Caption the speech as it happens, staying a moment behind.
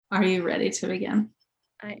Are you ready to begin?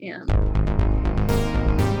 I am.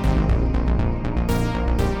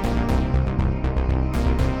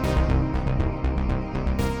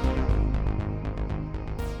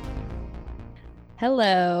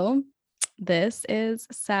 Hello. This is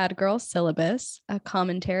Sad Girl Syllabus, a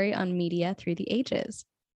commentary on media through the ages.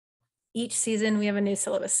 Each season, we have a new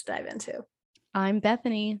syllabus to dive into. I'm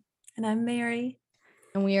Bethany. And I'm Mary.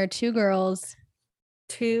 And we are two girls.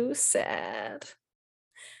 Too sad.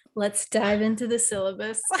 Let's dive into the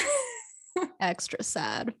syllabus. Extra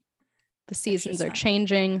sad. The seasons are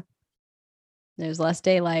changing. There's less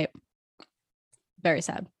daylight. Very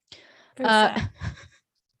sad. Very sad.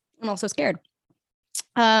 I'm also scared.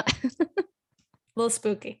 A little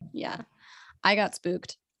spooky. Yeah. I got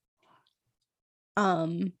spooked.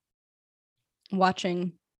 Watching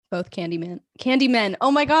both Candyman.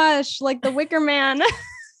 Oh my gosh, like the Wicker Man.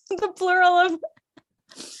 The plural of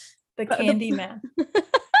the Candyman.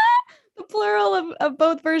 The plural of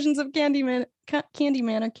both versions of Candyman or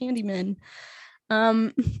Candyman.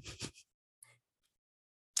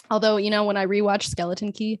 Although, when I rewatched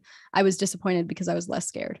Skeleton Key, I was disappointed because I was less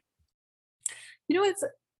scared. It's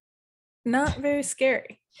not very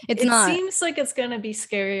scary. It seems like it's going to be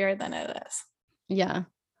scarier than it is. Yeah.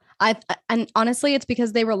 And honestly, it's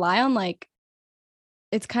because they rely on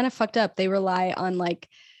it's kind of fucked up. They rely on like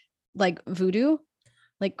voodoo,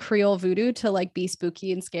 like Creole voodoo to be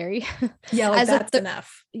spooky and scary. Yeah, that's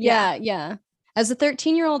enough. Yeah. As a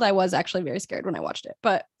 13-year-old, I was actually very scared when I watched it,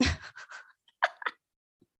 but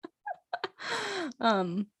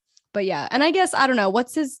but yeah. And I guess, I don't know,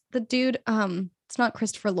 the dude, it's not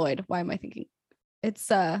Christopher Lloyd. Why am I thinking?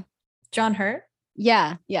 It's John Hurt?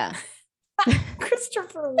 Yeah.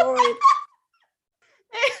 Christopher Lloyd.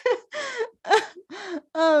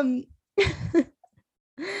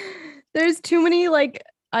 There's too many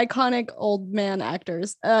iconic old man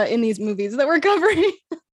actors in these movies that we're covering.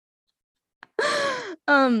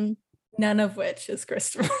 None of which is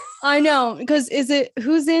Christopher. I know, because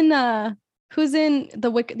who's in the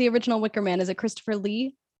original Wicker Man? Is it Christopher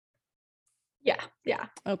Lee? Yeah.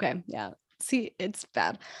 Okay, yeah. See, it's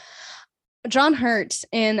bad. John Hurt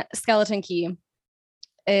in Skeleton Key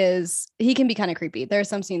he can be kind of creepy. There are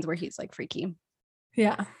some scenes where he's freaky.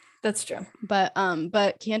 Yeah, that's true. But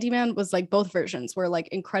Candyman was both versions were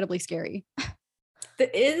incredibly scary.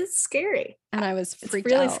 It is scary. And I was freaked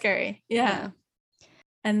out. It's really out. Scary. Yeah.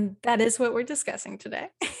 And that is what we're discussing today.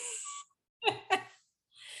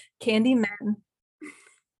 Candyman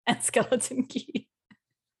and Skeleton Key.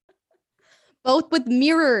 Both with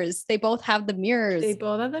mirrors. They both have the mirrors.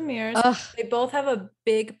 Ugh. They both have a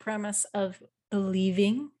big premise of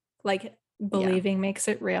believing. Believing makes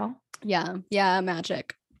it real. Yeah,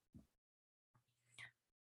 magic.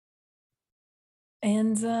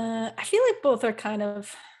 And I feel like both are kind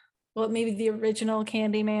of, maybe the original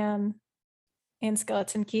Candyman and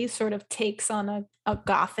Skeleton Key sort of takes on a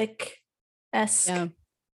Gothic-esque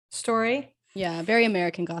story. Yeah, very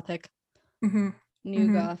American Gothic. Mm-hmm.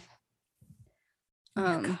 New Goth.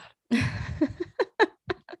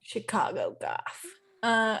 Chicago Goth.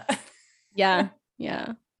 Yeah,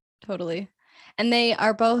 totally. And they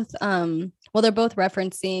are both they're both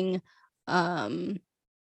referencing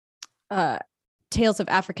tales of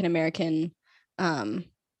African American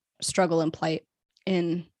struggle and plight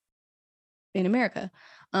in America.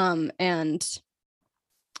 And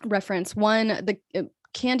reference one, the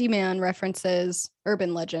Candyman references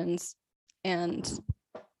urban legends and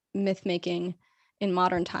myth making in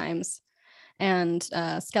modern times, and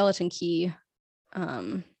Skeleton Key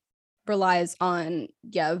relies on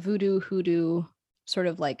voodoo, hoodoo, sort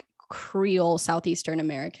of Creole Southeastern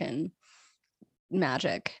American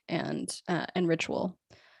magic and ritual,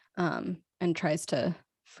 and tries to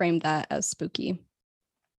frame that as spooky.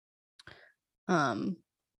 So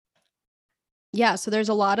there's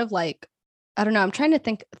a lot of I don't know, I'm trying to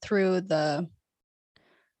think through the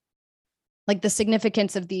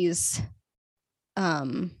significance of these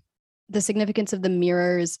the significance of the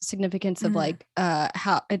mirrors, significance of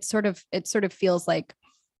how it sort of feels like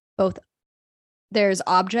both there's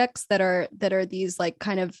objects that are these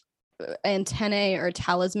kind of antennae or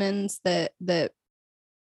talismans that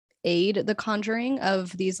aid the conjuring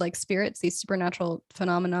of these spirits, these supernatural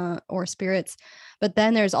phenomena or spirits. But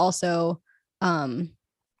then there's also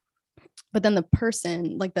but then the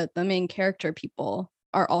person, the main character people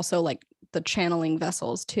are also the channeling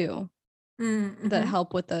vessels too. Mm-hmm. that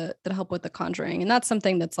help with the conjuring. And that's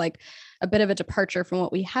something that's a bit of a departure from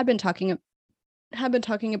what we had been talking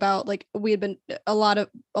about. We had been a lot of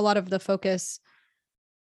the focus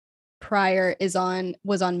prior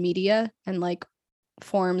was on media and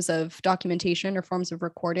forms of documentation or forms of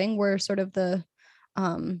recording were sort of the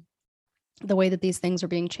way that these things are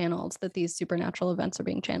being channeled, that these supernatural events are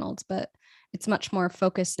being channeled. But it's much more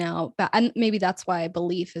focused now. But and maybe that's why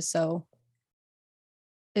belief is so,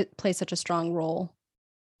 it plays such a strong role.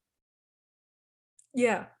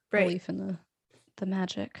 Yeah, right. Belief in the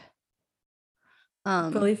magic.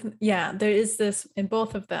 Belief, yeah, there is this in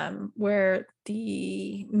both of them where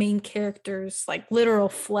the main character's like literal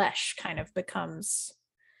flesh kind of becomes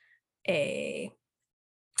a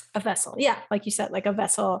vessel. Yeah, like you said, like a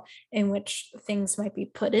vessel in which things might be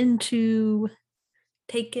put into,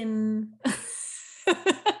 taken,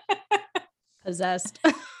 possessed.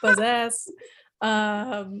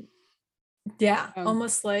 Yeah,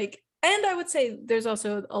 almost like, and I would say there's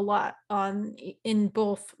also a lot in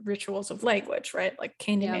both rituals of language, right? Like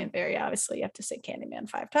Candyman, very obviously you have to say Candyman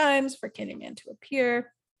 5 times for Candyman to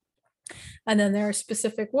appear. And then there are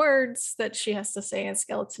specific words that she has to say in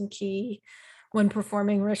Skeleton Key when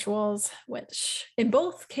performing rituals, which in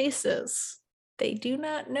both cases, they do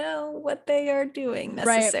not know what they are doing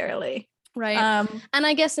necessarily. Right. And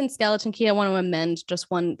I guess in Skeleton Key, I want to amend just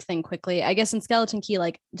one thing quickly. I guess in Skeleton Key,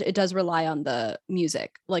 like it does rely on the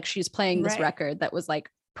music. Like she's playing this record that was like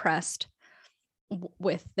pressed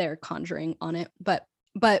with their conjuring on it. But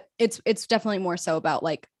it's definitely more so about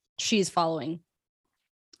like she's following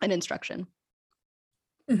an instruction.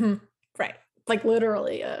 Mm-hmm. Right. Like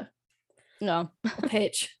literally a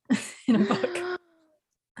page in a book.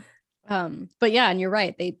 But yeah, and you're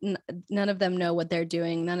right. None of them know what they're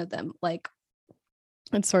doing. None of them, like,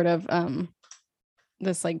 it's sort of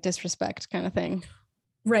this like disrespect kind of thing.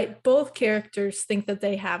 Right. Both characters think that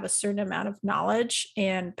they have a certain amount of knowledge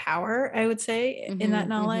and power, I would say, in that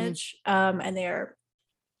knowledge. And they are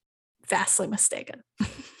vastly mistaken.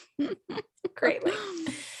 Greatly.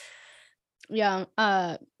 Yeah.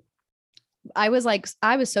 I was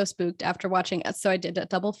so spooked after watching it. So I did a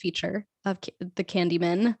double feature of the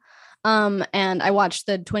Candyman. And I watched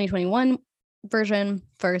the 2021 version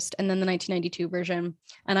first and then the 1992 version.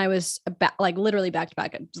 And I was like literally back to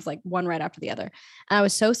back, just like one right after the other. And I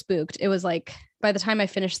was so spooked. It was like, by the time I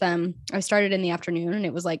finished them, I started in the afternoon and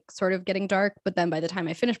it was like sort of getting dark. But then by the time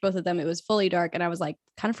I finished both of them, it was fully dark. And I was like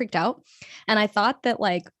kind of freaked out. And I thought that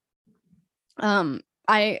like, I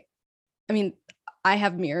mean, I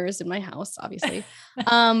have mirrors in my house, obviously.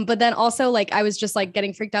 But then also like, I was just like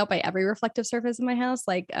getting freaked out by every reflective surface in my house.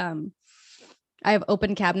 Like, I have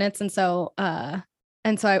open cabinets. And so I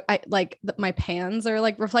like my pans are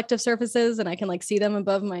like reflective surfaces and I can like see them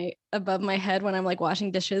above my head when I'm like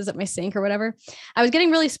washing dishes at my sink or whatever. I was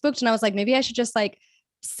getting really spooked and I was like, maybe I should just like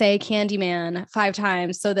say Candyman 5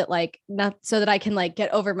 times so that like so that I can like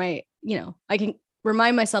get over my, I can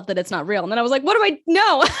remind myself that it's not real. And then I was like, what do I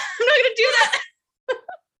know? I'm not going to do that.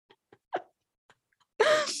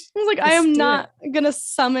 I was like, I am not going to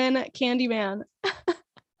summon Candyman.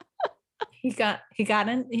 He got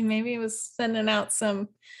in. He maybe was sending out some,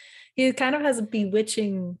 he kind of has a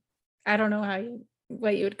bewitching, I don't know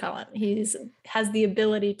what you would call it. Has the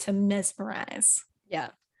ability to mesmerize. Yeah.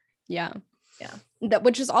 That,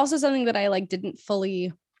 which is also something that I like didn't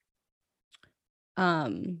fully, I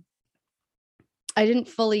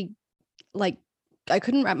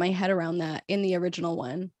couldn't wrap my head around that in the original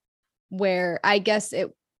one, where I guess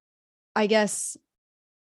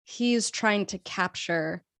he's trying to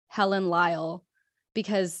capture Helen Lyle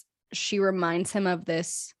because she reminds him of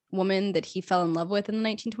this woman that he fell in love with in the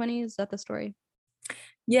 1920s. Is that the story?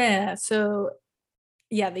 Yeah. So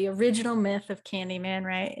yeah, the original myth of Candyman,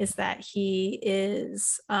 right, is that he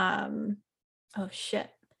is oh shit.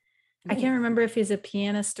 I can't remember if he's a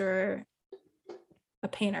pianist or a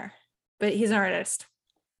painter, but he's an artist.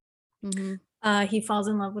 Mm-hmm. He falls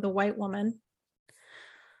in love with a white woman.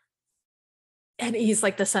 And he's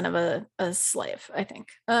like the son of a slave, I think.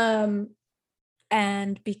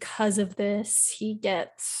 And because of this, he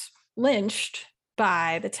gets lynched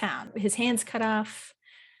by the town. His hands cut off.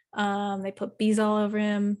 They put bees all over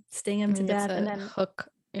him, sting him to death, and then hook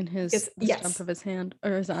in his stump of his hand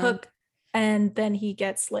or his arm. Hook, and then he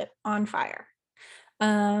gets lit on fire.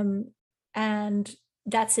 And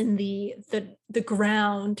that's in the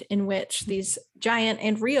ground in which these giant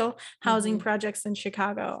and real housing projects in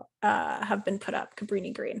Chicago have been put up,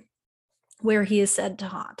 Cabrini Green, where he is said to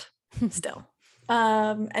haunt still.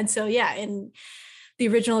 And so, yeah, in the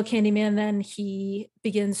original Candyman, then he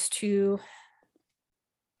begins to,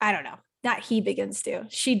 I don't know, not he begins to,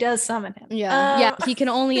 she does summon him. Yeah. He can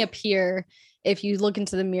only appear if you look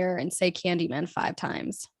into the mirror and say Candyman 5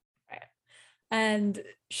 times. And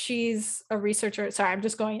she's a researcher. Sorry, I'm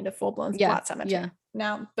just going into full-blown plot summary.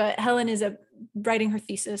 now, but Helen is writing her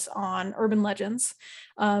thesis on urban legends,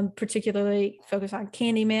 particularly focused on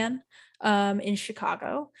Candyman in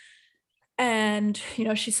Chicago. And,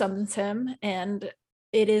 she summons him, and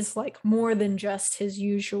it is like more than just his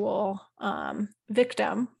usual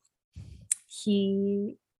victim.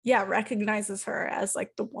 He, recognizes her as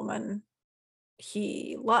like the woman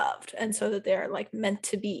he loved, and so that they're like meant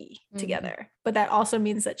to be together. But that also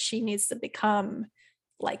means that she needs to become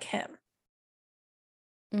like him.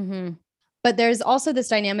 But there's also this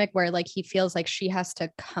dynamic where like he feels like she has to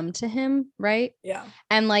come to him, right? Yeah.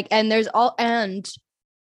 And like, and there's all, and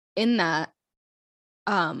in that,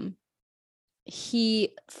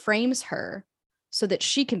 he frames her so that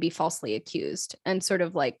she can be falsely accused, and sort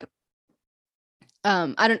of like,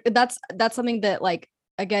 that's something that, like,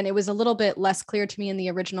 again, it was a little bit less clear to me in the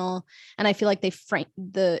original, and I feel like they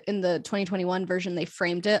in the 2021 version, they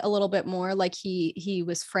framed it a little bit more like he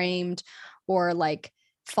was framed, or like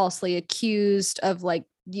falsely accused of like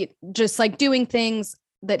just like doing things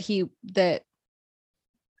that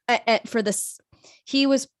for this, he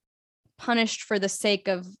was punished for the sake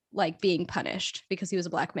of like being punished because he was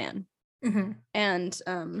a Black man. And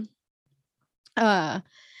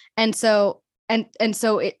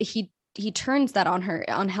he turns that on her,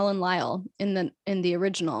 on Helen Lyle in the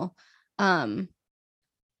original,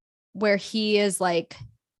 where he is like,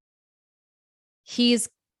 he's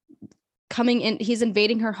coming in, he's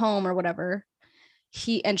invading her home or whatever.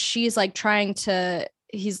 She's like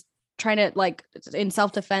he's trying to like, in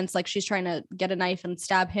self-defense, like she's trying to get a knife and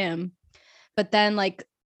stab him. But then like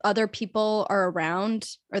other people are around,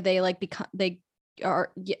 or they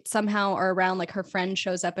somehow are around, like her friend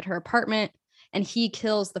shows up at her apartment and he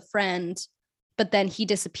kills the friend, but then he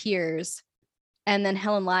disappears. And then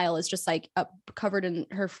Helen Lyle is just like covered in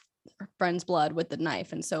her friend's blood with the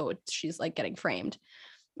knife. And so she's like getting framed.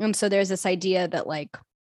 And so there's this idea that like,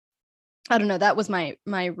 I don't know, that was my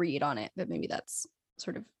read on it, but maybe that's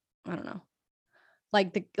sort of, I don't know,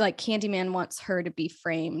 like Candyman wants her to be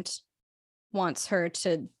framed, wants her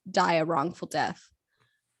to die a wrongful death.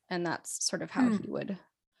 And that's sort of how he would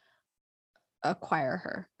acquire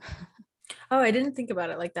her. Oh, I didn't think about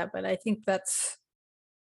it like that, but I think that's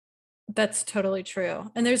totally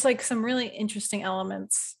true. And there's like some really interesting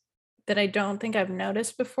elements that I don't think I've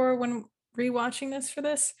noticed before when rewatching this for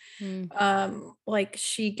this. Like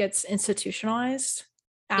she gets institutionalized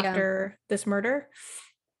after this murder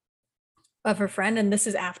of her friend, and this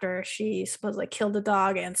is after she supposedly killed a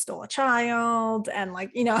dog and stole a child, and like,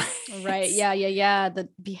 right, yeah, the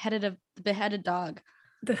beheaded dog.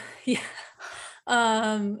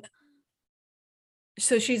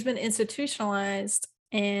 So she's been institutionalized,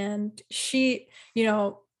 and she,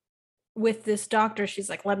 with this doctor, she's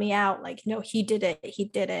like, let me out, like, no, he did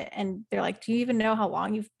it. And they're like, do you even know how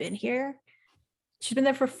long you've been here? She's been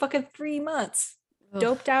there for fucking 3 months. Ugh.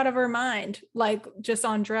 Doped out of her mind, like just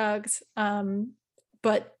on drugs,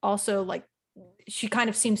 but also like she kind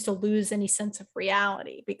of seems to lose any sense of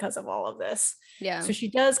reality because of all of this. So she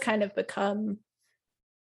does kind of become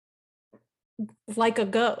like a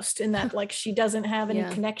ghost in that like she doesn't have any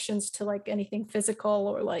connections to like anything physical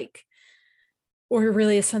or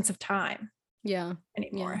really a sense of time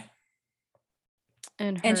anymore.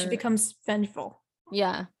 And she becomes vengeful.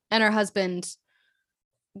 And her husband,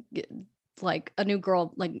 like a new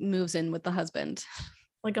girl, like moves in with the husband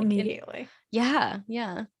like immediately.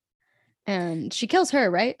 And she kills her,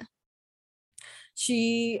 right?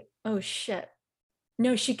 Oh shit,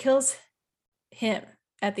 no, she kills him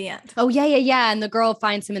at the end. Oh yeah, and the girl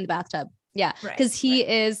finds him in the bathtub. Because he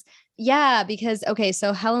is because okay,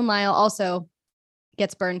 so Helen Lyle also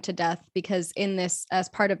gets burned to death because in this, as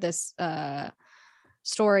part of this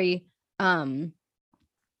story, in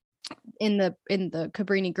the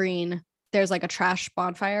Cabrini Green, there's like a trash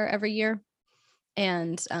bonfire every year,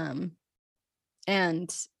 and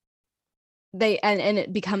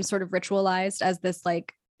it becomes sort of ritualized as this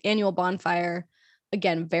like annual bonfire.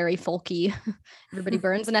 Again, very folky. Everybody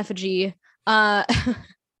burns an effigy.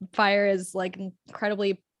 Fire is like an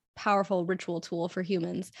incredibly powerful ritual tool for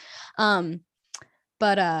humans. But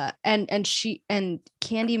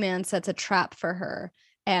Candyman sets a trap for her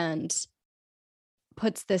and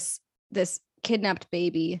puts this kidnapped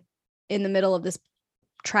baby in the middle of this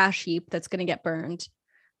trash heap that's going to get burned.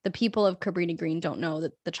 The people of Cabrini Green don't know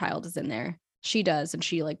that the child is in there. She does, and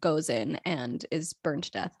she like goes in and is burned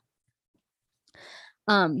to death.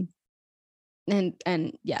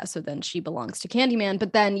 So then she belongs to Candyman,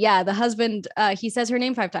 but then the husband, he says her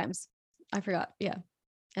name 5 times. I forgot.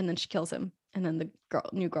 And then she kills him, and then the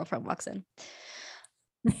new girlfriend walks in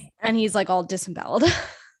and he's like all disemboweled.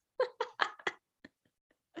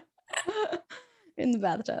 in the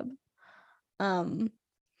bathtub. And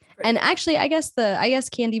actually, I guess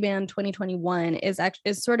Candyman 2021 is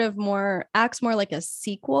sort of acts more like a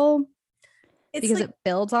sequel because it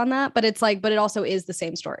builds on that, but it also is the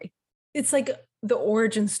same story. It's like the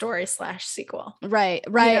origin story / sequel. Right.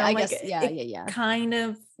 You know, I like guess. Yeah. Kind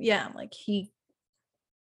of, like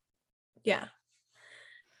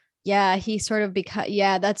Yeah, he sort of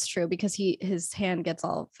that's true, because his hand gets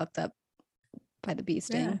all fucked up by the bee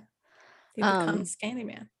sting. He becomes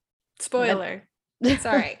Candyman. Spoiler.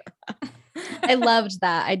 Sorry. I loved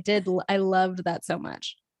that. I loved that so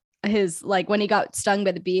much. His, like, when he got stung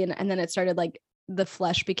by the bee and then it started, like, the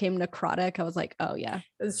flesh became necrotic. I was like, oh yeah.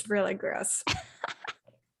 It was really gross.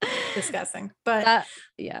 Disgusting. But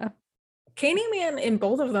Candyman in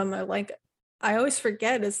both of them are, like, I always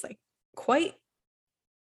forget, is like quite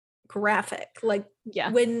graphic. Like,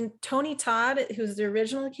 when Tony Todd, who's the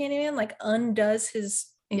original Candyman, like undoes his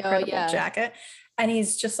incredible jacket and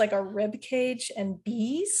he's just like a rib cage and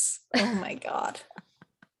bees. Oh my god.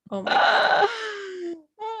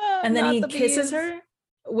 And then he kisses her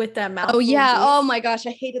with that mouth. Oh yeah. Oh my gosh,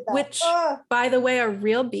 I hated that. Which, by the way, are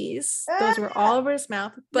real bees. Those were all over his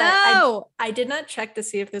mouth. But I did not check to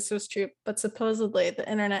see if this was true, but supposedly the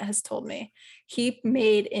internet has told me he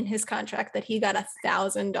made in his contract that he got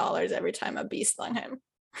 $1,000 every time a bee stung him.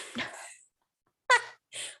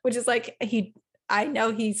 Which is like, I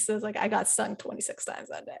know he says, like, I got stung 26 times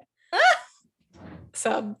that day.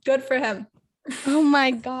 So good for him. Oh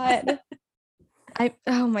my god.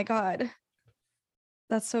 Oh my god.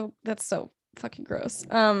 That's so fucking gross.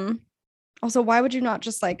 Also, why would you not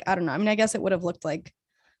just, like, I don't know. I mean, I guess it would have looked like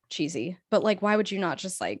cheesy, but, like, why would you not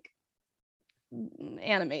just, like,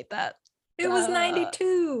 animate that? It was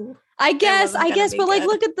 92. I guess, but like,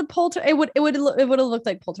 look at the it would have looked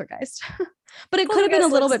like Poltergeist. But it could have been a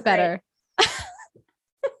little bit better.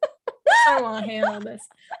 I want to handle this.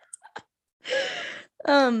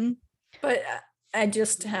 But I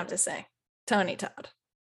just have to say, Tony Todd.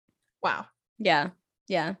 Wow. Yeah.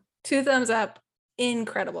 2 thumbs up.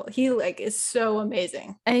 Incredible. He, like, is so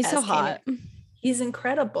amazing. And he's so hot. He's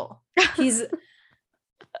incredible.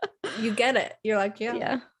 You get it. You're like,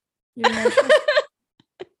 yeah. You're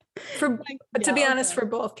to be honest, for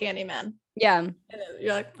both Candyman. Yeah.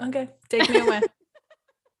 You're like, okay, take me away.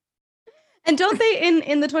 And don't they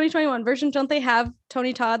in the 2021 version, don't they have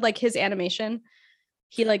Tony Todd, like, his animation?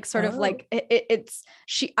 He, like, sort of like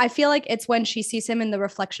I feel like it's when she sees him in the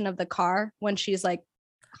reflection of the car when she's, like,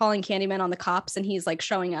 calling Candyman on the cops and he's, like,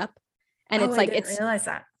 showing up, and it's like, I didn't realize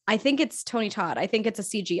that. I think it's Tony Todd. I think it's a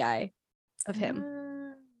CGI of him.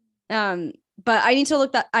 But I need to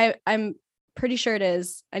look that. I'm pretty sure it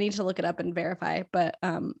is. I need to look it up and verify. But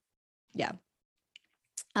yeah.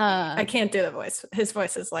 I can't do the voice. His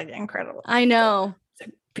voice is, like, incredible. I know.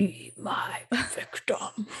 Be my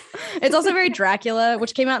victim. It's also very Dracula,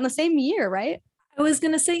 which came out in the same year, right? I was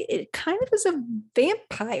gonna say it kind of is a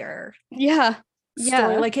vampire. Yeah.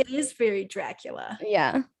 Story. Like, it is very Dracula.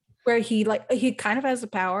 Yeah. Where he kind of has the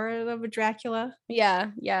power of a Dracula.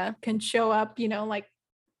 Yeah. Can show up, like,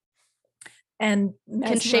 and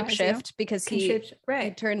can shapeshift because he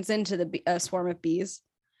turns into a swarm of bees.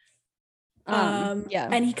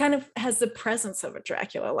 And he kind of has the presence of a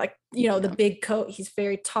Dracula, like, the big coat. He's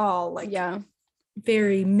very tall, like,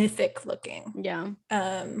 very mythic looking.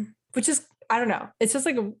 Which is, I don't know, it's just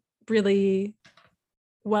like a really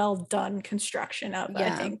well done construction of,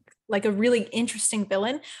 I think, like, a really interesting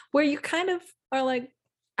villain where you kind of are like,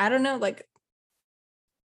 I don't know, like,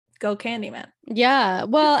 go Candyman. Yeah.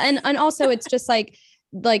 Well, and also it's just like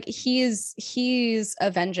he's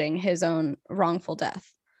avenging his own wrongful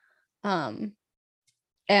death. And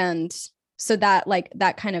so that, like,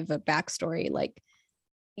 that kind of a backstory, like,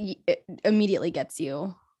 it immediately gets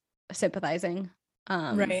you sympathizing.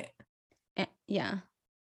 Right. Yeah.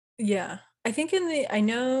 I think I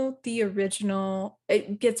know the original,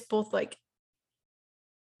 it gets both, like,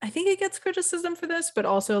 I think it gets criticism for this, but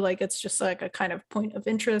also, like, it's just like a kind of point of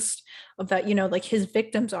interest of that, like, his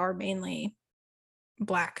victims are mainly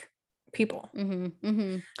Black people. And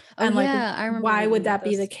I remember, why would that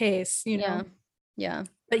be the case? Yeah.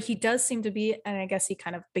 But he does seem to be, and I guess he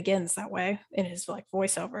kind of begins that way in his, like,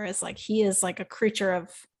 voiceover, is like he is like a creature of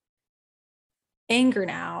anger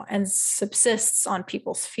now and subsists on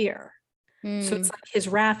people's fear. So it's like his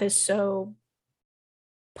wrath is so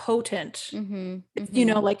potent.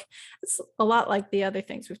 Like, it's a lot like the other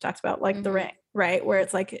things we've talked about, like The Ring, right? Where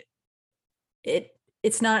it's like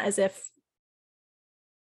it's not as if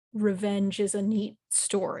revenge is a neat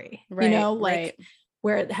story, like,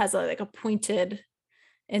 where it has a pointed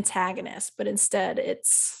antagonist, but instead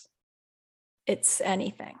it's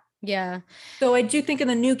anything. Yeah. Though I do think in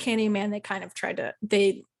the new Candyman, they kind of tried to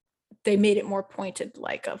they made it more pointed,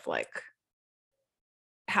 like of like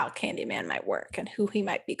how Candyman might work and who he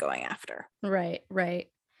might be going after. Right, right.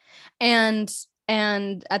 And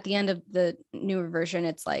and at the end of the newer version,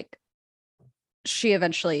 it's like she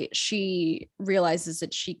realizes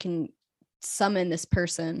that she can summon this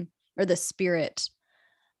person or the spirit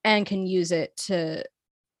and can use that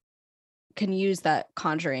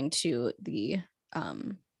conjuring to the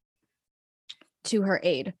um to her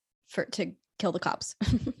aid for to kill the cops.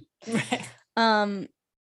 Right. um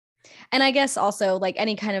and I guess also like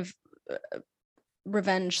any kind of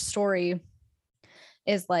revenge story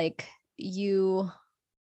is like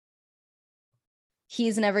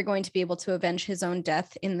he's never going to be able to avenge his own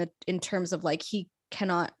death in terms of like he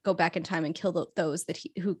cannot go back in time and kill those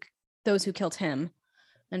who killed him,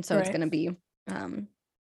 and so it's Right. going to be um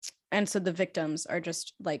and so the victims are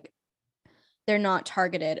just like they're not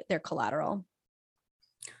targeted, they're collateral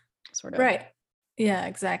sort of. Right. Yeah,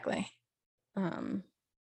 exactly.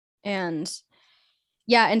 And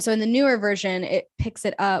yeah, and so in the newer version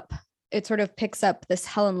it sort of picks up this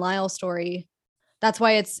Helen Lyle story. That's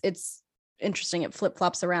why it's interesting, it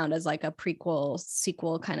flip-flops around as like a prequel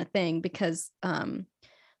sequel kind of thing, because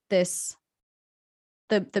this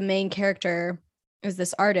the main character is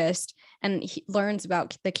this artist, and he learns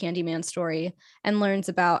about the Candyman story and learns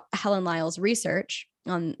about Helen Lyle's research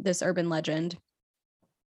on this urban legend.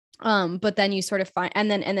 But then you sort of find,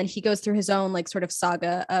 and then he goes through his own like sort of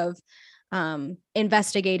saga of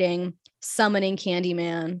investigating, summoning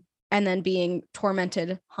Candyman, and then being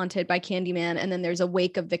haunted by Candyman. And then there's a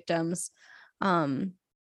wake of victims.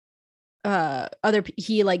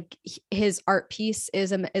 His art piece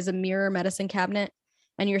is a mirror medicine cabinet,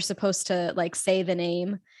 and you're supposed to like say the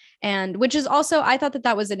name, and which is also, I thought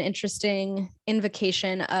that was an interesting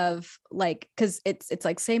invocation of like, because it's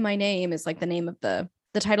like say my name is like the name of the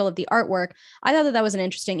title of the artwork. I thought that was an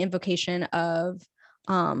interesting invocation of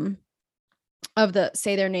the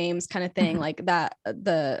say their names kind of thing, like that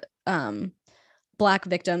the Black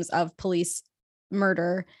victims of police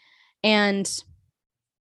murder. And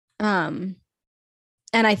I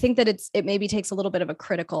think that it maybe takes a little bit of a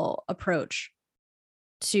critical approach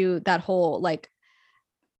to that whole, like,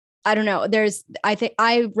 I don't know, I think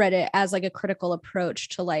I read it as like a critical approach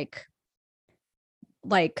to like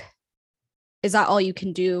is that all you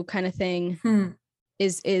can do kind of thing.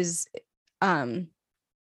 Is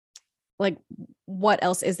like what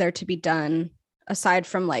else is there to be done aside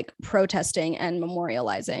from like protesting and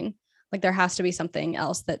memorializing? Like there has to be something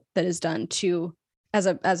else that is done to as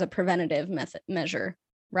a preventative measure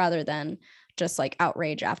rather than just like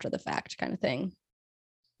outrage after the fact kind of thing.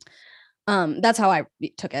 That's how I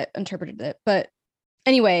interpreted it. But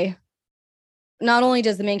anyway, not only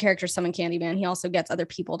does the main character summon Candyman, he also gets other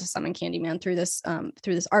people to summon Candyman through this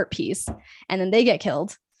art piece, and then they get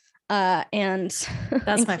killed. And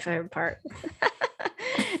that's my favorite part.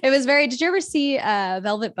 It was did you ever see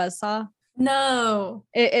Velvet Buzzsaw? No.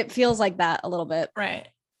 It feels like that a little bit. Right.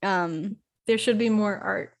 There should be more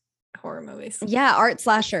art horror movies. Yeah, art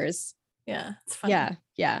slashers. Yeah, it's funny.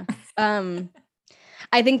 Yeah.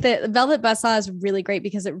 I think that Velvet Buzzsaw is really great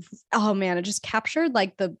because it just captured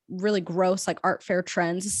like the really gross like art fair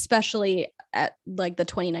trends, especially at like the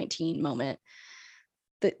 2019 moment.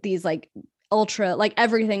 These like ultra, like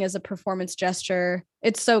everything is a performance gesture.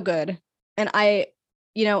 It's so good. And it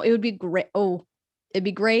would be great. Oh, it'd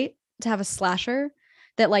be great to have a slasher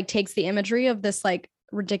that like takes the imagery of this like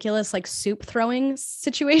ridiculous like soup throwing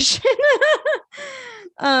situation.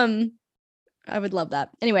 I would love that.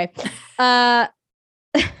 Anyway,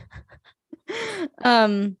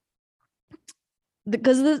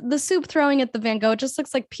 because the soup throwing at the Van Gogh just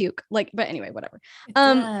looks like puke. Like, but anyway, whatever.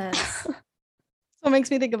 So it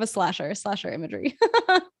makes me think of a slasher imagery.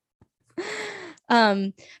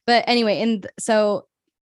 But anyway, in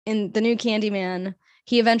the new Candyman,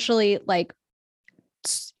 he eventually like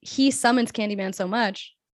he summons Candyman so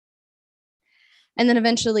much, and then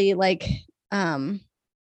eventually like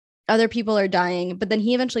other people are dying, but then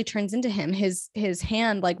he eventually turns into him. His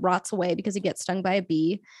hand like rots away because he gets stung by a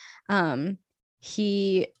bee.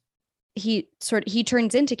 He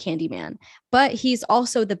turns into Candyman, but he's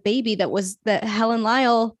also the baby that Helen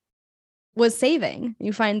Lyle was saving.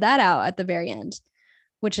 You find that out at the very end,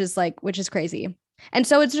 which is crazy. And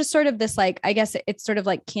so it's just sort of this like, I guess it's sort of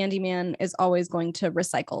like Candyman is always going to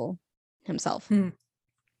recycle himself.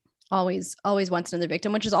 Always wants another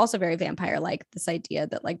victim, which is also very vampire like, this idea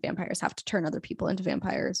that like vampires have to turn other people into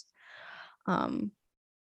vampires, find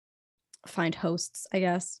hosts, I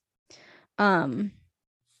guess. But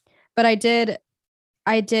I did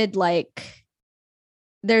like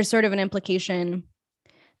there's sort of an implication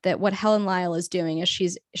that what Helen Lyle is doing is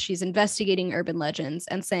she's investigating urban legends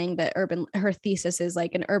and saying that her thesis is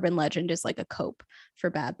like an urban legend is like a cope for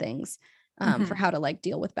bad things, for how to like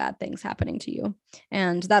deal with bad things happening to you.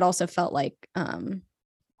 And that also felt like urban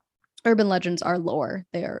legends are lore.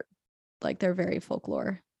 They're very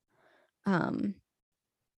folklore. And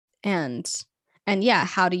yeah,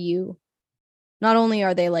 how do you, not only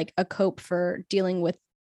are they like a cope for dealing with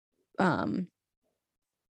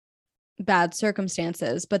bad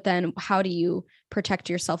circumstances, but then how do you protect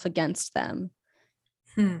yourself against them?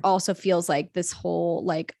 Also feels like this whole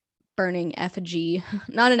like burning effigy,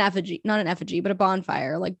 not an effigy, but a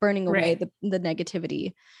bonfire, like burning away the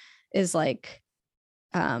negativity is like,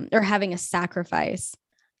 or having a sacrifice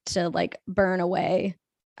to like burn away.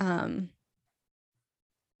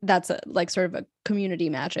 That's a like sort of a community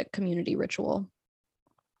magic, community ritual.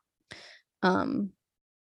 That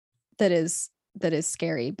is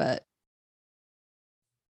scary, but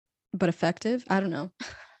effective. I don't know.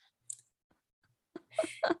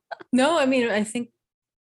 No, I mean, I think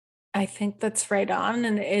that's right on.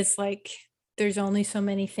 And it's like, there's only so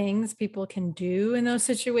many things people can do in those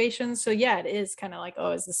situations. So yeah, it is kind of like, oh,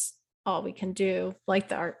 is this all we can do? Like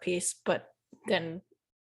the art piece, but then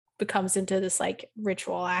becomes into this like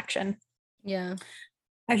ritual action. Yeah.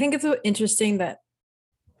 I think it's so interesting that,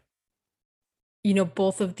 you know,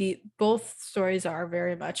 both stories are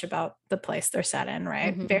very much about the place they're set in,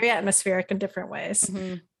 right? Very atmospheric in different ways.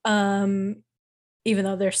 Even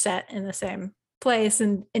though they're set in the same place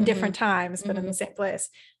and in different times, but in the same place.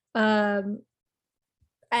 And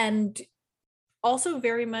also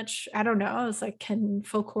very much, I don't know, it's like, can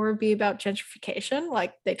folk horror be about gentrification?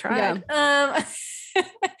 Like they tried. Yeah.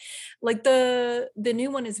 Like the new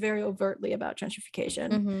one is very overtly about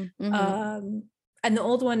gentrification. And the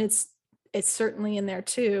old one, it's certainly in there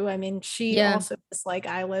too. I mean, she also is like,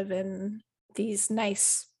 I live in these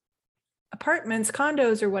nice apartments,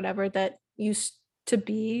 condos or whatever that used to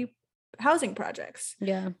be housing projects.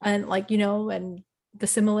 Yeah. And like, you know, and the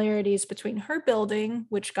similarities between her building,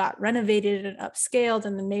 which got renovated and upscaled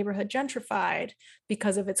and the neighborhood gentrified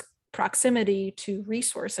because of its proximity to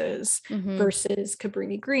resources, versus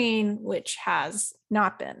Cabrini Green, which has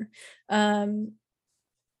not been.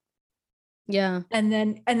 Yeah. And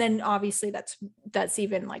then obviously that's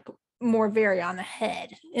even like more very on the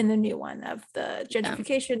head in the new one of the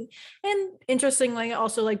gentrification. And interestingly,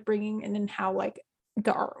 also like bringing in how like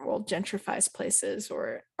the art world gentrifies places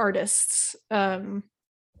or artists, and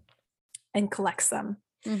collects them,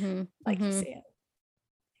 like you see it.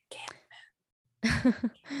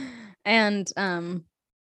 And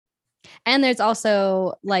there's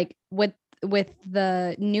also like with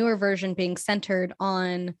the newer version being centered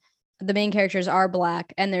on the main characters are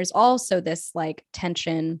Black, and there's also this like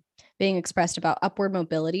tension being expressed about upward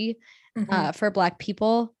mobility for Black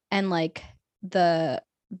people, and like the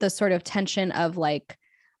sort of tension of like,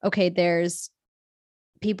 okay, there's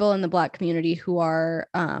people in the Black community who are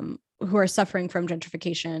suffering from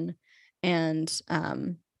gentrification and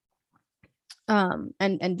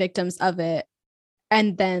victims of it,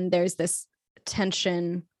 and then there's this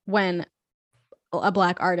tension when a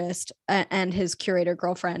Black artist and his curator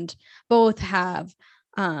girlfriend both have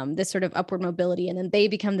this sort of upward mobility, and then they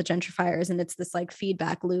become the gentrifiers, and it's this like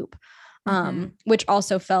feedback loop, which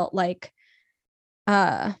also felt like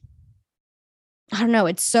I don't know,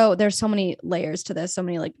 there's so many layers to this, so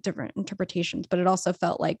many like different interpretations, but it also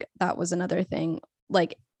felt like that was another thing,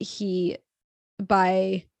 like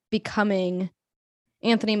by becoming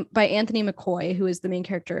Anthony McCoy, who is the main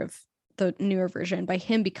character of the newer version, by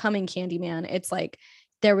him becoming Candyman, it's like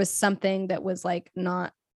there was something that was like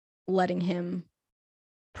not letting him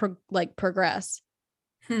progress,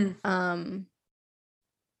 and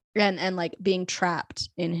like being trapped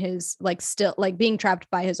in his like still like being trapped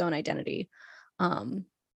by his own identity. Yeah.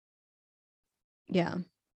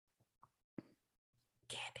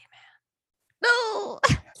 Candyman. No.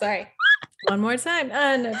 Sorry. One more time.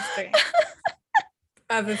 No, just kidding.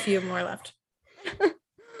 I have a few more left.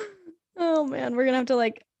 Oh man, we're gonna have to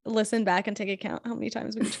like listen back and take account how many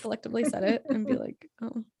times we each collectively said it and be like,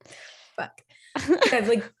 oh fuck. Yeah,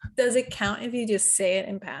 like, does it count if you just say it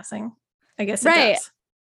in passing? I guess it right. does.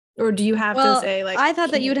 Or do you have to say like, I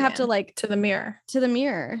thought that you'd have to like to the mirror,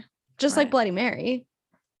 just right. Like Bloody Mary.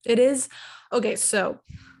 It is okay. So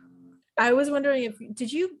I was wondering if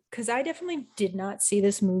because I definitely did not see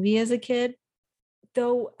this movie as a kid,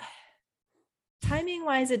 though timing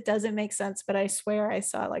wise it doesn't make sense, but I swear I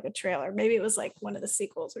saw like a trailer. Maybe it was like one of the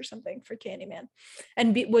sequels or something for Candyman,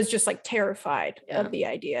 and was just like terrified of the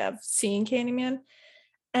idea of seeing Candyman.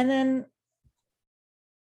 And then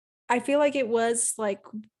I feel like it was like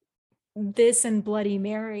this and Bloody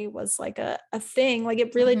Mary was like a thing. Like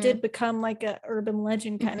it really did become like a urban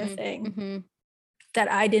legend kind of thing that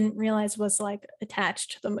I didn't realize was like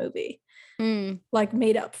attached to the movie, like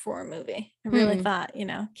made up for a movie. I really thought, you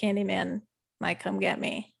know, Candyman might come get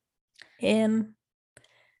me in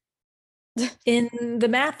the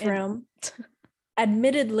math room.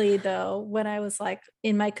 Admittedly, though, when I was like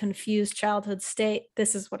in my confused childhood state,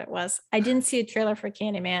 this is what it was. I didn't see a trailer for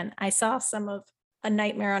Candyman. I saw some of a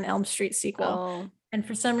Nightmare on Elm Street sequel. And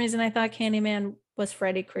for some reason, I thought Candyman was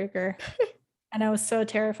Freddy Krueger. And I was so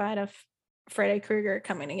terrified of Freddy Krueger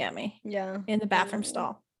coming to get me. Yeah. In the bathroom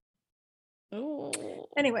stall. Oh.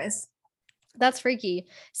 Anyways. That's freaky.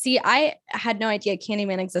 See, I had no idea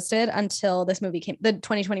Candyman existed until this movie the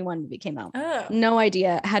 2021 movie came out. Oh. No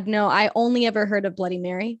idea. I only ever heard of Bloody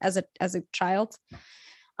Mary as a child.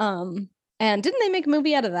 And didn't they make a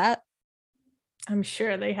movie out of that? I'm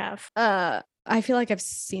sure they have. I feel like I've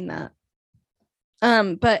seen that.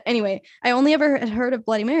 But anyway, I only ever had heard of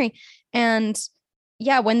Bloody Mary. And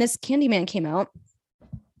yeah, when this Candyman came out,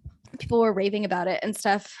 people were raving about it and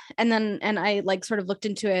stuff. And I like sort of looked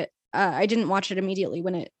into it. I didn't watch it immediately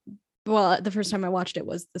the first time I watched it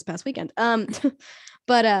was this past weekend.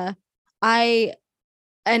 But I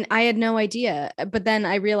had no idea, but then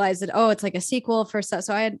I realized that, it's like a sequel for stuff.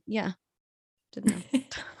 So didn't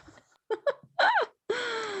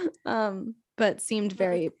know. But seemed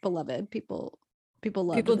very beloved. People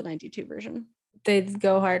loved the 92 version. They'd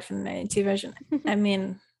go hard for the 92 version. I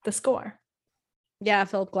mean, the score. Yeah,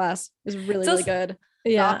 Philip Glass is really good.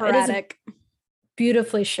 Yeah, operatic.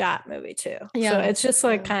 Beautifully shot movie too. Yeah. So it's just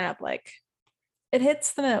like kind of like it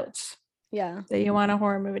hits the notes. Yeah. That you want a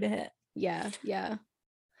horror movie to hit. Yeah. Yeah.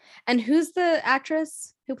 And who's the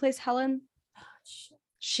actress who plays Helen? Oh,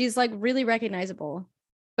 she's like really recognizable,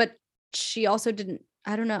 but she also didn't,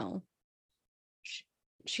 I don't know.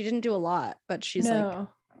 She didn't do a lot, but she's like,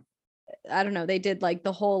 I don't know. They did like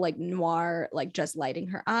the whole like noir, like just lighting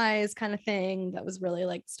her eyes kind of thing. That was really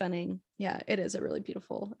like stunning. Yeah, it is a really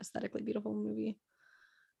beautiful, aesthetically beautiful movie.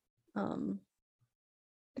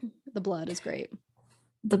 The blood is great.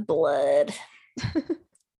 The blood.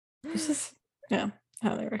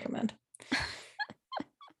 Highly recommend.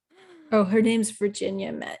 Oh, her name's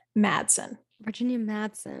Virginia Madsen. Virginia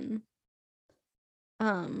Madsen.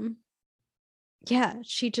 Yeah,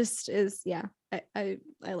 she just is. Yeah, I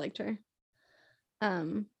liked her.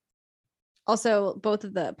 Also, both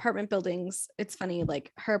of the apartment buildings. It's funny,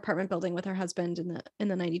 like her apartment building with her husband in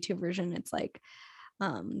the 92 version. It's like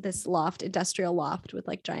this industrial loft with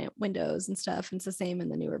like giant windows and stuff. And it's the same in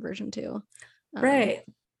the newer version too. Right.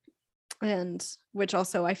 And which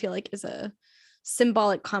also I feel like is a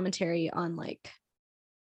symbolic commentary on like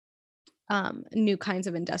new kinds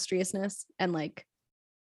of industriousness, and like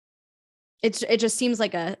it just seems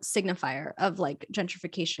like a signifier of like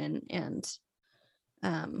gentrification and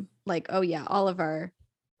like, oh yeah, all of our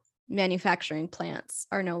manufacturing plants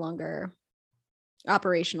are no longer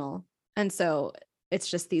operational, and so it's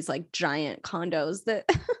just these like giant condos that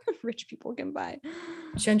rich people can buy.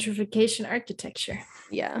 Gentrification architecture.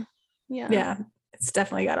 Yeah. It's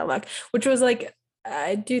definitely got a look, which was like,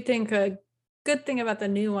 I do think a good thing about the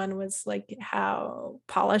new one was like how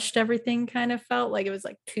polished everything kind of felt. Like it was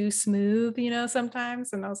like too smooth, you know,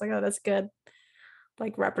 sometimes. And I was like, oh, that's good.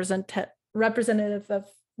 Like representative of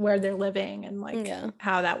where they're living and like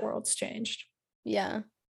how that world's changed. Yeah.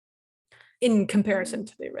 In comparison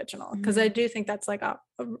to the original. Because I do think that's like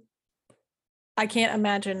I can't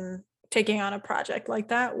imagine taking on a project like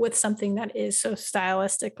that with something that is so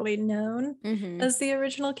stylistically known as the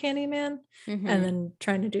original Candyman, and then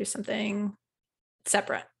trying to do something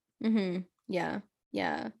separate. Yeah.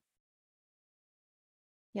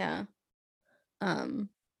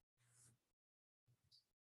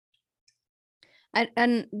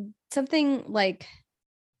 And something like,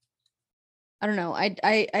 I don't know,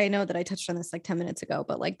 I know that I touched on this like 10 minutes ago,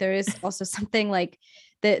 but like there is also something like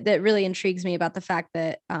that really intrigues me about the fact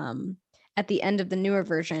that at the end of the newer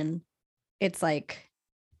version, it's like,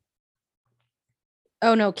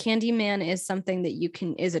 oh no, Candyman is something that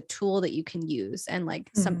is a tool that you can use, and like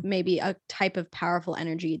some maybe a type of powerful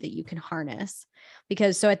energy that you can harness.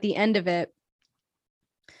 Because so at the end of it,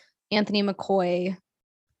 Anthony McCoy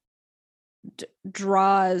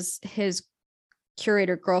draws his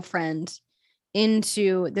curator girlfriend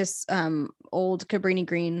into this old Cabrini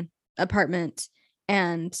Green apartment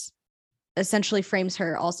and essentially frames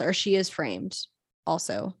her also, or she is framed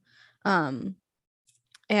also.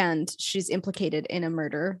 And she's implicated in a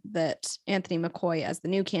murder that Anthony McCoy, as the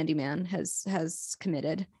new Candyman, has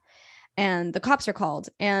committed. And the cops are called.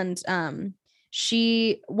 And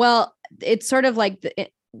it's sort of like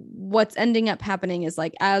what's ending up happening is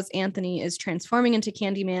like as Anthony is transforming into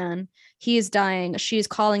Candyman, he is dying. She's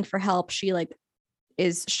calling for help. She like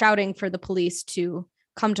is shouting for the police to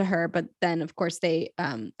come to her, but then of course they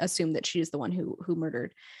assume that she's the one who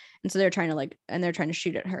murdered, and so they're trying to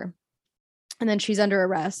shoot at her, and then she's under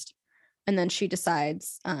arrest, and then she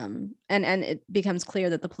decides and it becomes clear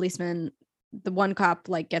that the one cop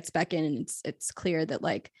like gets back in, and it's clear that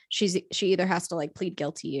like she either has to like plead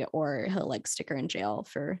guilty or he'll like stick her in jail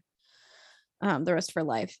for the rest of her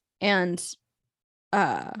life, and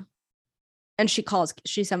she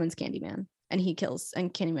summons Candyman, and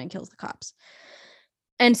Candyman kills the cops.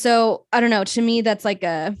 And so I don't know, to me that's like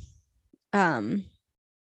a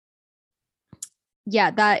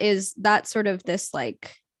that's sort of this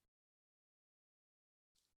like,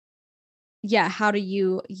 yeah, how do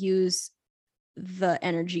you use the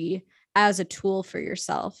energy as a tool for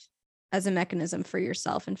yourself, as a mechanism for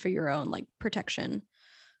yourself and for your own like protection.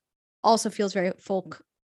 Also feels very folk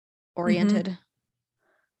oriented.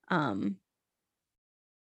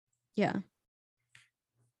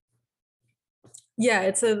 Yeah,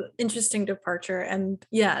 it's an interesting departure, and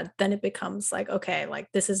then it becomes like, okay,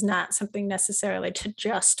 like this is not something necessarily to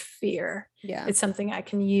just fear. It's something I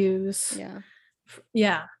can use.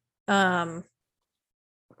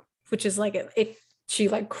 Which is like she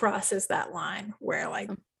like crosses that line where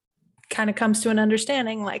like kind of comes to an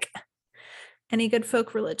understanding, like any good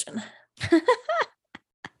folk religion.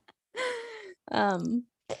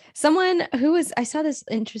 Someone I saw this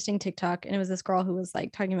interesting TikTok, and it was this girl who was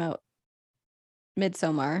like talking about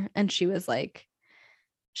Midsommar, and she's like,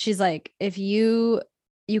 if you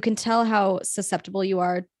can tell how susceptible you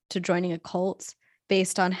are to joining a cult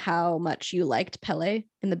based on how much you liked Pele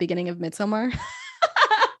in the beginning of Midsommar.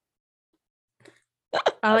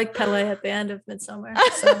 I like Pele at the end of Midsommar,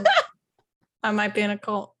 so I might be in a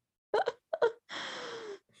cult.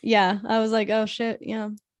 Yeah, I was like, oh shit, yeah.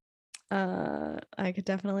 I could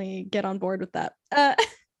definitely get on board with that.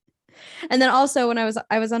 And then also when I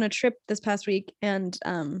was on a trip this past week, and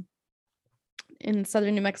in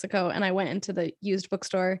southern New Mexico, and I went into the used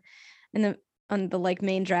bookstore on the like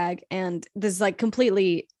main drag, and this like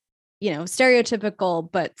completely,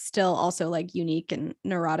 stereotypical but still also like unique and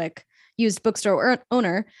neurotic used bookstore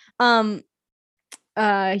owner.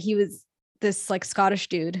 He was this like Scottish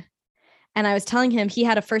dude, and I was telling him he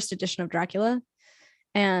had a first edition of Dracula,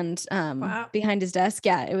 and wow, behind his desk,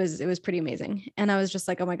 it was pretty amazing. And I was just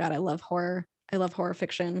like, oh my god, I love horror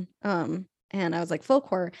fiction. And I was like, folk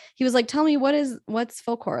horror. He was like, tell me what's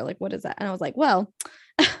folk horror, like what is that? And I was like, well,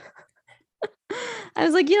 I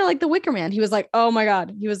was like, like the Wicker Man. He was like, oh my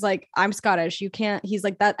god, he was like, I'm Scottish, you can't, he's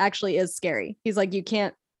like, that actually is scary. He's like, you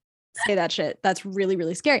can't say that shit, that's really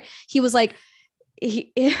really scary. He was like,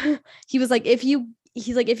 he was like, if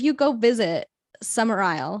you go visit Summer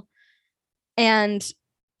Isle and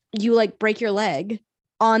you like break your leg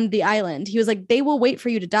on the island, he was like, they will wait for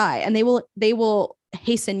you to die, and they will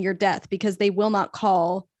hasten your death because they will not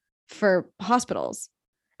call for hospitals.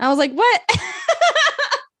 And I was like, what?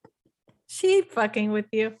 She fucking with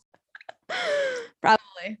you.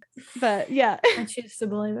 Probably, but yeah. I choose to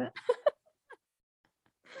believe it.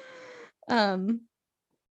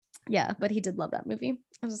 Yeah, but he did love that movie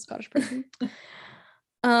as a Scottish person.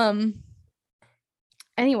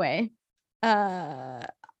 Anyway,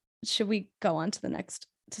 should we go on to the next,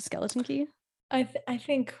 to Skeleton Key? I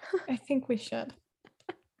think we should.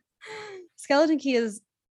 Skeleton Key is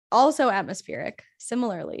also atmospheric,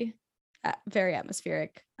 similarly, very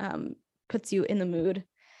atmospheric. Puts you in the mood.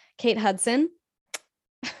 Kate Hudson.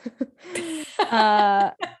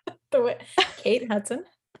 Kate Hudson.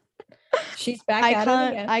 She's back at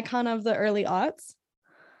it again. Icon of the early aughts.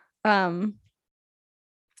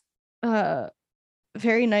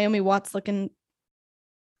 Very Naomi Watts looking.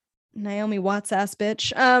 Naomi Watts ass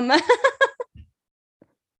bitch.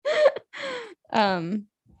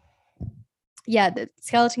 The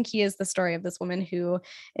Skeleton Key is the story of this woman who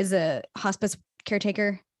is a hospice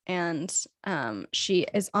caretaker, and she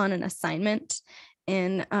is on an assignment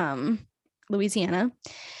in Louisiana,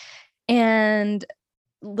 and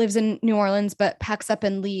lives in New Orleans, but packs up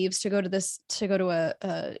and leaves to go to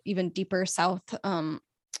a even deeper south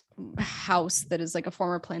house that is like a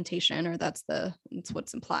former plantation, or that's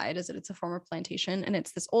what's implied, is that it's a former plantation. And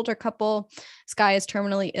it's this older couple. This guy is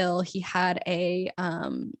terminally ill. He had a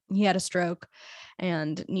stroke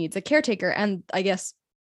and needs a caretaker. And I guess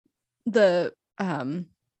the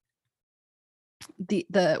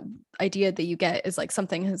idea that you get is like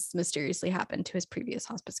something has mysteriously happened to his previous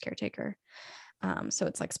hospice caretaker. So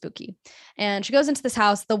it's like spooky. And she goes into this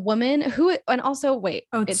house. The woman who, and also wait,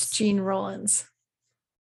 Oh, it's Jean Rollins.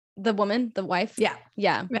 The woman, the wife. Yeah.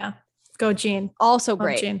 Yeah. Go Jean. Also Love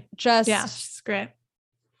great. Jean. Just yeah, she's great.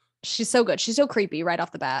 She's so good. She's so creepy right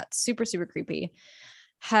off the bat. Super, super creepy.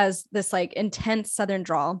 Has this like intense Southern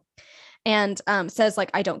drawl. And says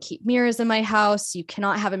like, I don't keep mirrors in my house. You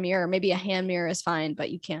cannot have a mirror. Maybe a hand mirror is fine,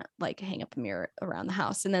 but you can't like hang up a mirror around the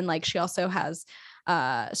house. And then like she also has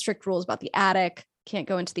strict rules about the attic. Can't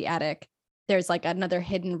go into the attic. There's like another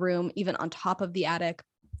hidden room even on top of the attic.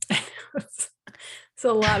 It's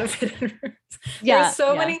a lot of hidden rooms. Yeah, there's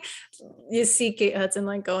so many. You see Kate Hudson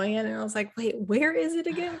like going in, and I was like, wait, where is it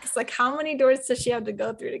again? Because like, how many doors does she have to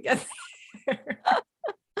go through to get there?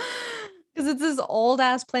 Because it's this old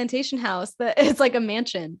ass plantation house that it's like a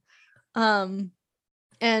mansion. And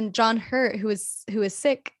John Hurt, who is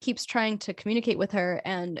sick, keeps trying to communicate with her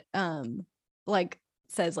and like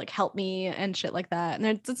says like, help me and shit like that. And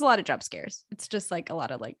it's a lot of jump scares. It's just like a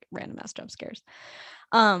lot of like random ass jump scares.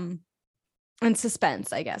 And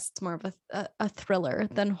suspense, I guess. It's more of a thriller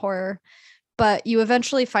than horror. But you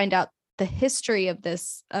eventually find out the history of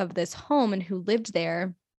this home and who lived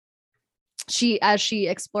there. As she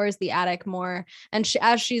explores the attic more, and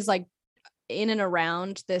as she's like in and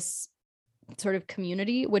around this sort of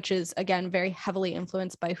community, which is again very heavily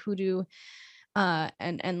influenced by hoodoo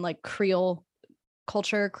and like Creole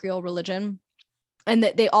culture, Creole religion, and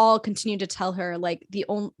that they all continue to tell her like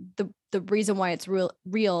the reason why it's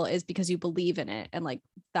real is because you believe in it, and like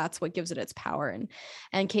that's what gives it its power.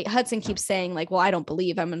 And Kate Hudson keeps saying like, well, I don't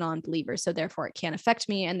believe, I'm a non-believer, so therefore it can't affect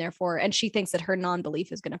me, and she thinks that her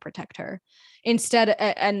non-belief is going to protect her instead.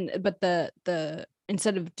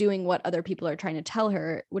 Instead of doing what other people are trying to tell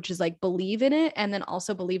her, which is like believe in it and then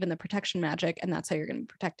also believe in the protection magic, and that's how you're going to be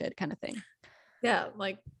protected, kind of thing. Yeah,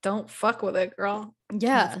 like don't fuck with it, girl.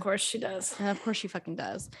 Yeah, and of course she does. And of course she fucking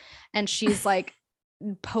does. And she's like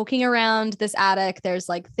poking around this attic. There's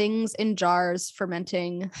like things in jars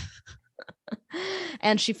fermenting.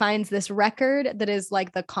 And she finds this record that is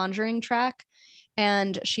like the conjuring track.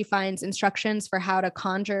 And she finds instructions for how to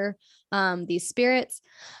conjure these spirits.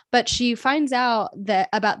 But she finds out that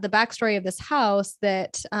about the backstory of this house,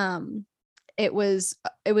 that it was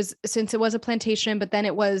since it was a plantation, but then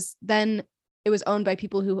it was owned by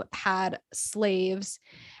people who had slaves,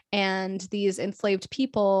 and these enslaved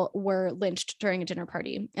people were lynched during a dinner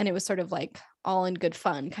party, and it was sort of like all in good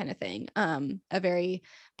fun kind of thing. A very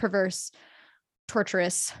perverse,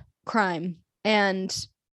 torturous crime. And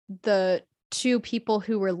the two people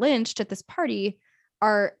who were lynched at this party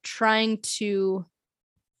are trying to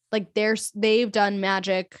like they've done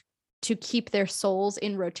magic to keep their souls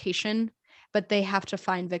in rotation, but they have to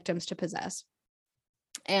find victims to possess.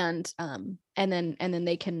 And then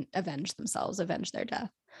they can avenge their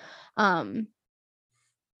death.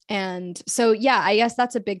 And so yeah, I guess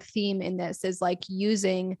that's a big theme in this, is like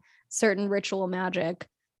using certain ritual magic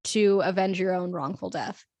to avenge your own wrongful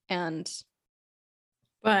death. But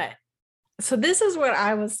so this is what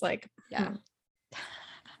I was like,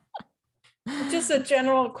 just a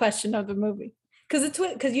general question of the movie,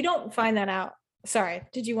 because you don't find that out. Sorry,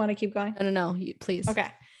 did you want to keep going? No, please.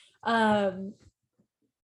 Okay.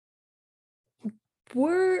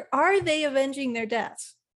 Are they avenging their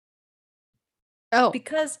deaths? Oh,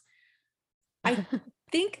 because I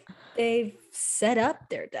think they've set up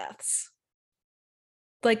their deaths.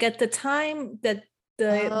 Like at the time that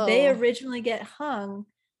they originally get hung,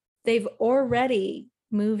 they've already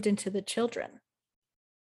moved into the children.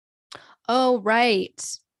 Oh, right.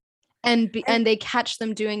 And they catch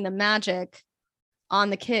them doing the magic on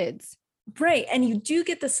the kids. Right. And you do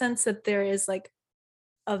get the sense that there is like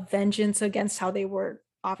a vengeance against how they were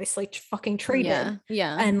obviously fucking treated.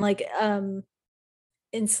 Yeah. And like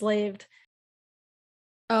enslaved.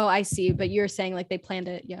 Oh, I see. But you're saying like they planned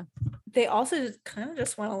it. Yeah. They also kind of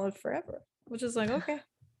just want to live forever, which is like, okay.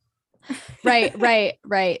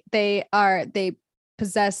 Right. They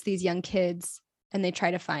possess these young kids and they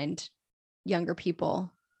try to find younger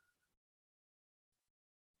people.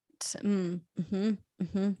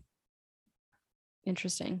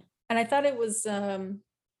 Interesting. And I thought it was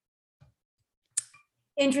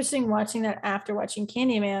interesting watching that after watching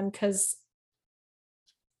Candyman, because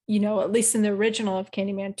at least in the original of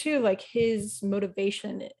Candyman 2, like his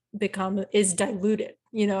motivation is diluted,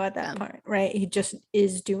 at that point, right? He just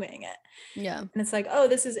is doing it. Yeah. And it's like, oh,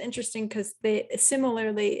 this is interesting, because they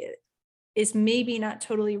similarly is maybe not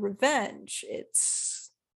totally revenge.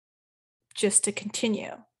 It's just to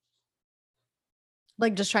continue.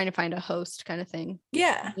 Like just trying to find a host kind of thing.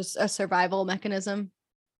 Yeah. Just a survival mechanism.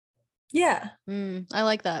 Yeah. I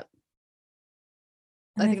like that.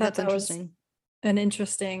 I think that's interesting. an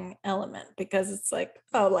interesting element because it's like,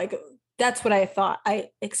 oh, like that's what I thought I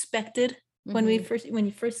expected when Mhm.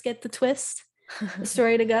 you first get the twist, the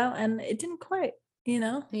story to go, and it didn't quite,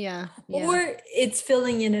 Yeah, yeah, or it's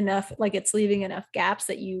filling in enough, like it's leaving enough gaps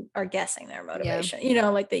that you are guessing their yeah,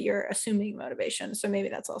 motivation, like that you're assuming motivation. So maybe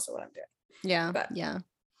that's also what I'm doing. yeah, But yeah.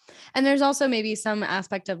 And there's also maybe some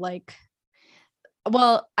aspect of like,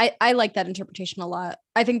 well, I like that interpretation a lot.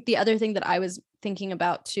 I think the other thing that I was thinking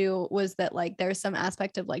about too was that like there's some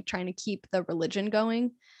aspect of like trying to keep the religion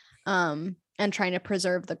going, and trying to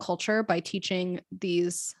preserve the culture by teaching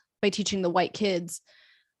the white kids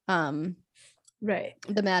right.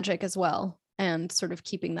 the magic as well, and sort of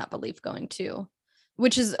keeping that belief going too,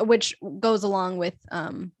 which goes along with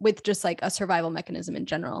just like a survival mechanism in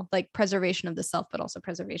general, like preservation of the self but also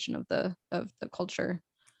preservation of the culture,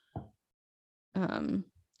 um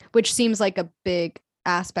which seems like a big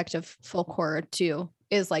aspect of folk horror too,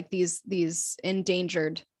 is like these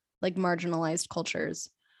endangered, like marginalized cultures,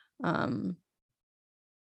 um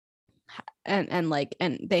and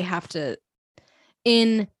they have to,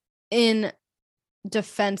 in in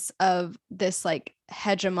defense of this like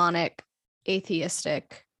hegemonic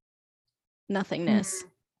atheistic nothingness,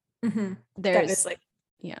 Mm-hmm. That is there's, like,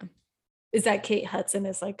 yeah, is that Kate Hudson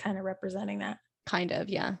is like kind of representing that? kind of,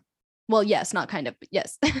 yeah, well, yes, not kind of, but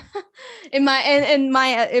yes. In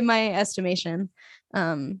my estimation,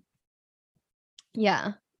 um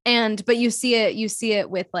yeah. And but you see it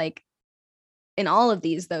with like in all of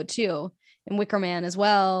these though too, in Wicker Man as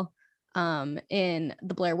well, in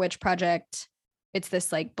the Blair Witch Project. It's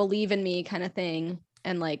this like believe in me kind of thing,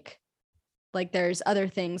 and like there's other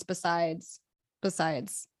things besides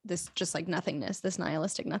this, just like nothingness, this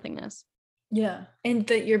nihilistic nothingness. Yeah. And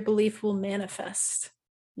that your belief will manifest,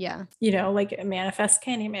 Yeah, like it manifests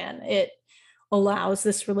Candyman. It allows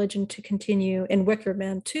this religion to continue in Wicker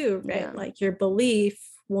Man too, right? yeah, Like your belief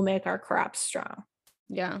will make our crops strong.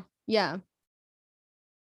 yeah, yeah,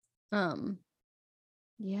 um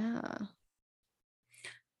yeah,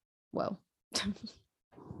 whoa.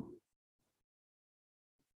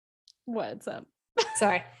 What's up?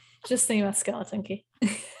 Sorry, just thinking about Skeleton Key.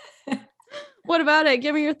 What about it?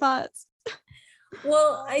 Give me your thoughts.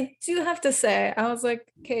 Well, I do have to say, I was like,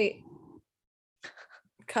 Kate,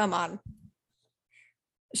 come on.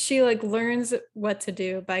 She like learns what to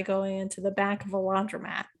do by going into the back of a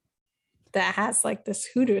laundromat that has like this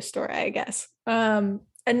Hooters store, I guess. And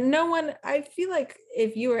no one, I feel like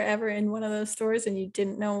if you were ever in one of those stores and you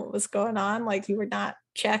didn't know what was going on, like you were not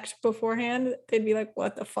checked beforehand, they'd be like,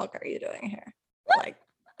 what the fuck are you doing here? Like,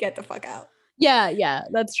 get the fuck out. Yeah, yeah,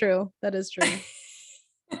 that's true. That is true.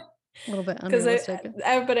 A little bit Because unrealistic.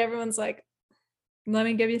 but everyone's like, let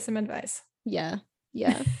me give you some advice. Yeah,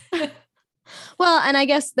 yeah. Well, and I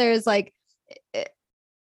guess there's like,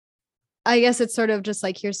 I guess it's sort of just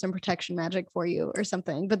like, here's some protection magic for you or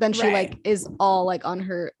something. But then she Right. like is all like on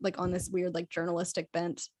her, like on this weird like journalistic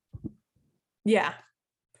bent. Yeah.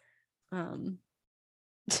 Um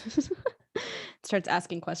starts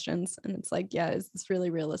asking questions, and it's like, yeah, is this really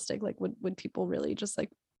realistic? Like would people really just like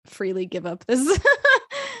freely give up this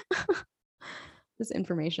this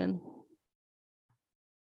information?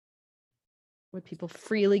 Would people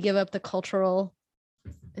freely give up the cultural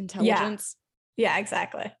intelligence? Yeah,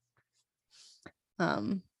 exactly.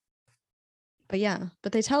 But yeah,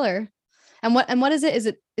 but they tell her. And what is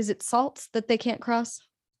it? Is it salts that they can't cross?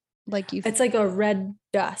 Like you It's like a red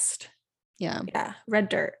dust. Yeah. Yeah, red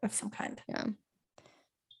dirt of some kind. Yeah.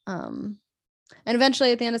 And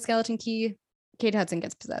eventually at the end of Skeleton Key, Kate Hudson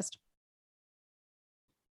gets possessed.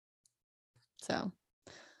 So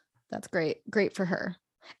that's great. Great for her.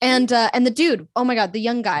 And the dude, oh my god, the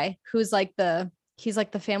young guy who's like he's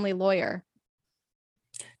like the family lawyer.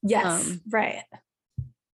 Yes, right.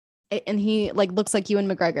 And he like looks like Ewan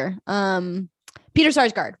McGregor. Peter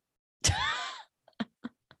Sarsgaard.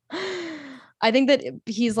 I think that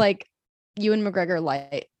he's like Ewan McGregor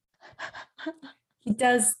light. He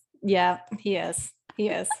does. Yeah, he is. He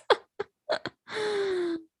is.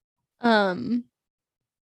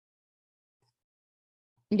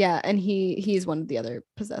 Yeah, and he's one of the other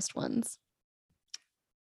possessed ones.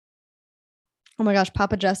 Oh my gosh,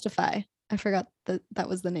 Papa Justify. I forgot that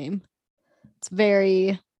was the name. It's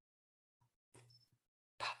very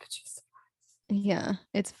Papa Justify. Yeah,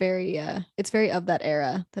 it's very of that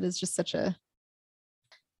era. That is just such a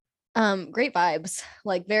great vibes,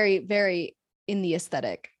 like very, very in the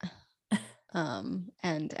aesthetic. And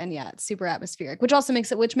yeah, it's super atmospheric, which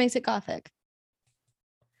makes it gothic.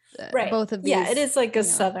 Right. Both of these. Yeah, it is like a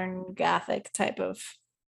Southern Gothic type of.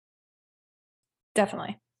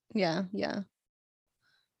 Definitely. Yeah, yeah.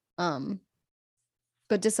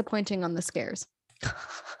 but disappointing on the scares.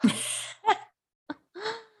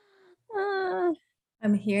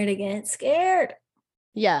 I'm here to get scared.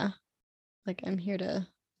 Yeah. Like I'm here to.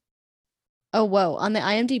 Oh, whoa. On the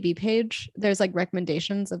IMDb page, there's like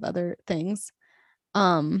recommendations of other things.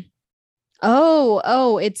 It's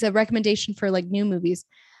a recommendation for like new movies.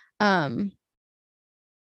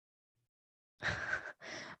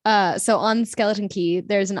 So on Skeleton Key,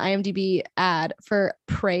 there's an IMDb ad for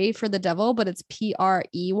Pray for the Devil, but it's Prey.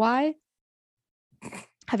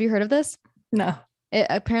 Have you heard of this? No. It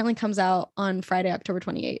apparently comes out on Friday, October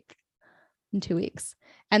 28th, in 2 weeks.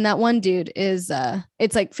 And that one dude is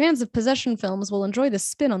it's like fans of possession films will enjoy the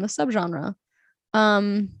spin on the subgenre.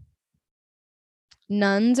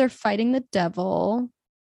 Nuns are fighting the devil.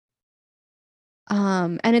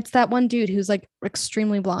 And it's that one dude who's like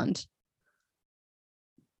extremely blonde.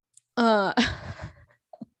 Sorry.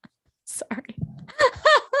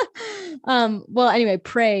 Well, anyway,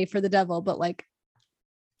 pray for the devil, but like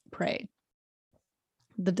pray.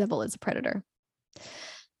 The devil is a predator.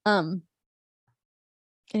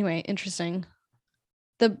 Anyway, interesting.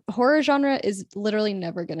 The horror genre is literally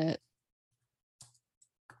never gonna.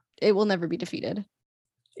 It will never be defeated.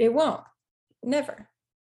 It won't. Never.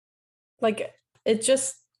 Like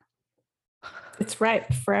it's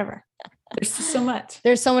ripe forever. There's just so much.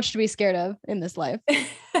 There's so much to be scared of in this life.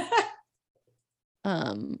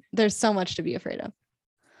 There's so much to be afraid of.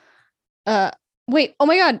 Wait, oh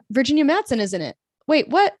my God, Virginia Madsen is in it. Wait,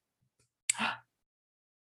 what?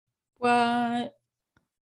 What?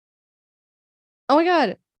 Oh my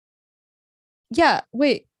God. Yeah,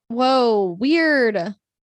 wait. Whoa, weird.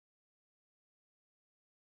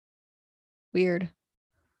 That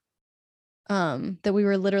we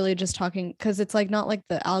were literally just talking, because it's like not like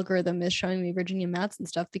the algorithm is showing me Virginia Madsen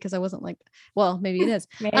stuff, because I wasn't like, well, maybe it is.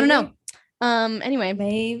 Maybe. I don't know. Anyway,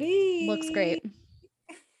 maybe looks great.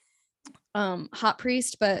 Hot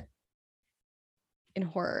Priest, but in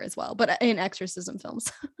horror as well, but in exorcism films.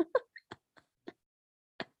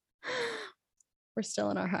 We're still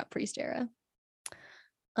in our Hot Priest era.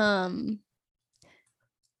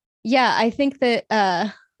 Yeah, I think that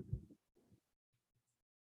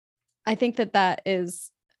that is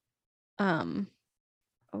I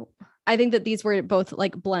think that these were both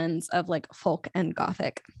like blends of like folk and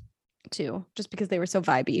gothic too, just because they were so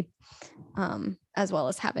vibey, as well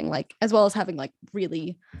as having like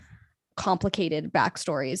really complicated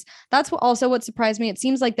backstories. That's what surprised me. It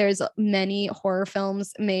seems like there's many horror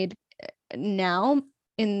films made now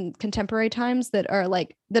in contemporary times that are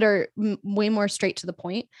way more straight to the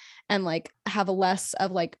point and like have a less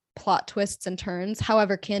of like plot twists and turns.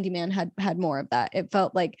 However, Candyman had more of that. It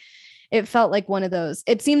felt like one of those.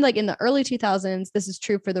 It seemed like in the early 2000s, this is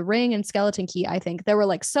true for The Ring and Skeleton Key, I think there were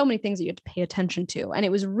like so many things that you had to pay attention to, and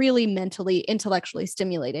it was really mentally, intellectually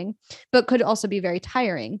stimulating, but could also be very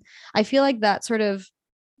tiring. I feel like that sort of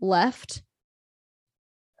left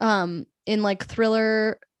in like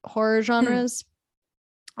thriller horror genres.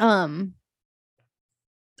 I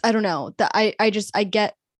don't know, that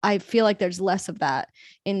I feel like there's less of that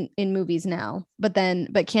in movies now, but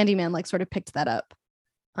Candyman like sort of picked that up.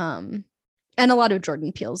 And a lot of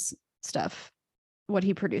Jordan Peele's stuff, what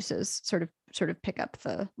he produces sort of pick up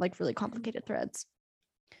the like really complicated threads.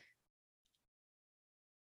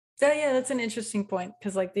 So yeah, that's an interesting point,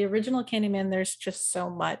 because like the original Candyman, there's just so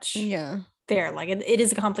much there. Like it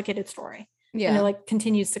is a complicated story. Yeah. And it like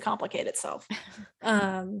continues to complicate itself.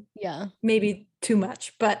 Yeah. Maybe too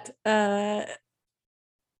much, but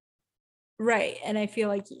right. And I feel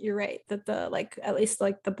like you're right that the like at least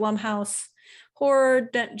like the Blumhouse horror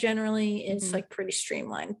generally is like pretty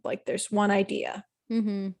streamlined. Like there's one idea.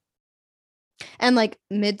 And like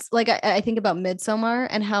I think about Midsommar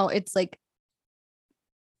and how it's like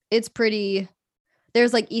it's pretty,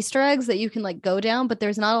 there's like Easter eggs that you can like go down, but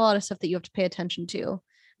there's not a lot of stuff that you have to pay attention to.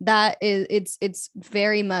 That is, it's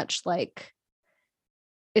very much like,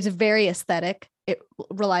 it's very aesthetic. It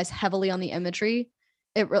relies heavily on the imagery.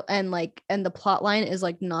 And the plot line is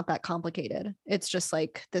like not that complicated. It's just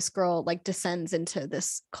like this girl like descends into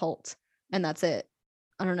this cult and that's it.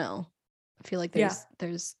 I don't know. I feel like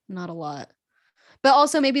there's not a lot. But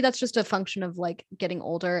also maybe that's just a function of like getting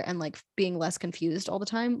older and like being less confused all the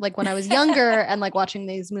time. Like when I was younger and like watching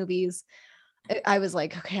these movies, I was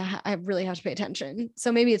like, okay, I really have to pay attention.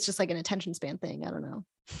 So maybe it's just like an attention span thing. I don't know.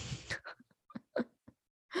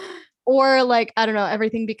 Or like, I don't know,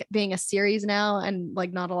 everything being a series now and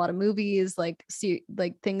like not a lot of movies, like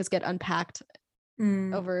things get unpacked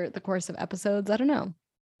over the course of episodes. I don't know.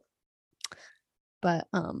 But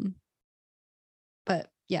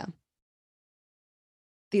yeah.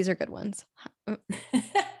 These are good ones.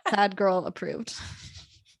 Sad girl approved.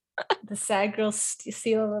 The sad girl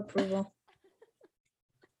seal of approval.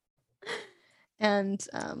 And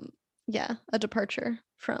yeah, a departure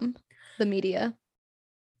from the media.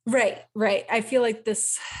 Right. I feel like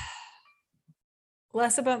this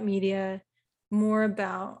less about media, more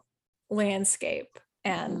about landscape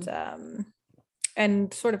and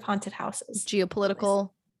sort of haunted houses. Geopolitical,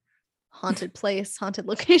 haunted place, haunted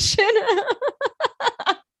location.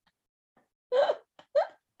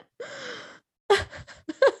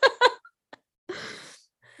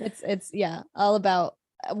 It's yeah, all about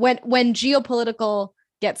when geopolitical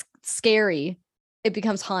gets scary, it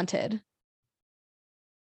becomes haunted.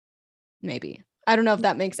 Maybe. I don't know if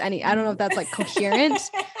that makes any, I don't know if that's like coherent,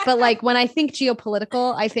 but like when I think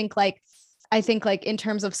geopolitical, I think like in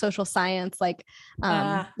terms of social science, like when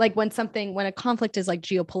a conflict is like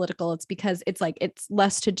geopolitical, it's because it's like, it's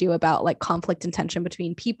less to do about like conflict and tension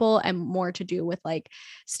between people and more to do with like,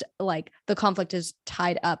 like the conflict is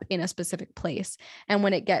tied up in a specific place. And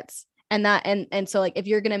when it gets, and so like, if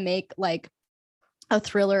you're going to make like a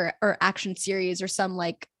thriller or action series or some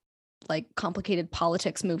like complicated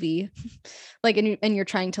politics movie, like, and you're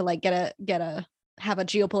trying to like have a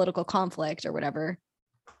geopolitical conflict or whatever.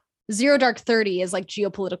 Zero Dark 30 is like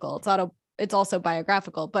geopolitical. It's also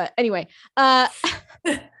biographical, but anyway, but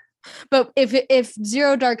if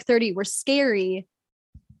Zero Dark 30 were scary,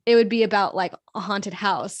 it would be about like a haunted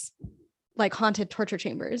house, like haunted torture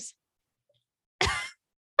chambers. I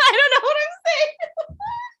don't know what I'm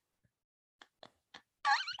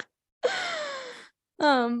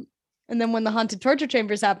saying. And then when the haunted torture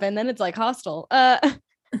chambers happen, then it's like Hostel.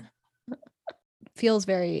 Feels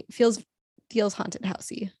haunted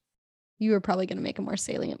housey. You were probably going to make a more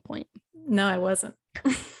salient point. No, I wasn't.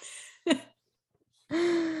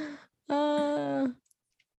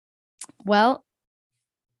 Well,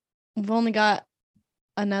 we've only got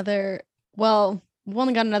another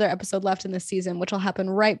episode left in this season, which will happen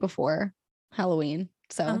right before Halloween.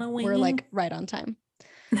 So we're like right on time.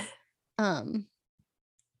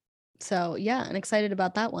 So yeah, I'm excited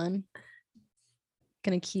about that one.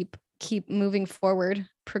 Gonna keep moving forward,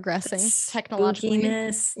 progressing technologically.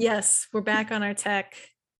 Spookiness. Yes, we're back on our tech.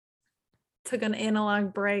 Took an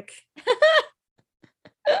analog break.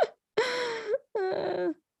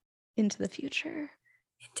 Into the future.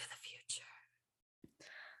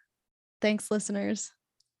 Thanks, listeners.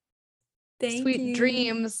 Sweet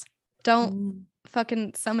dreams. Don't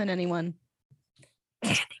fucking summon anyone.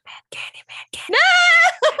 Candyman. No!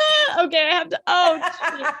 Okay, I have to. Oh,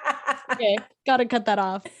 okay, gotta cut that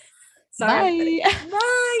off. Sorry.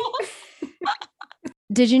 Bye.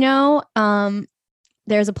 Did you know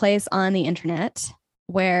there's a place on the internet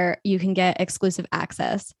where you can get exclusive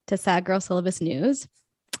access to Sad Girl Syllabus news?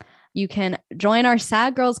 You can join our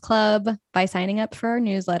Sad Girls Club by signing up for our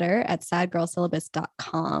newsletter at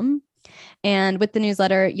sadgirlsyllabus.com. And with the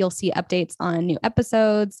newsletter, you'll see updates on new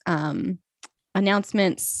episodes,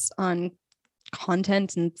 announcements on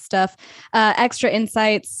content and stuff, extra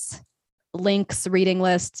insights, links, reading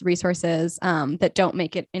lists, resources that don't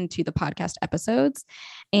make it into the podcast episodes.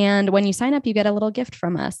 And when you sign up, you get a little gift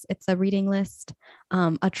from us. It's a reading list,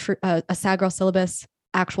 a Sad Girl Syllabus,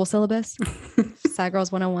 actual syllabus, Sad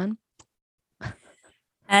Girls 101.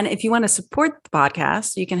 And if you want to support the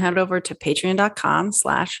podcast, you can head over to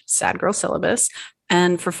patreon.com/sadgirlsyllabus.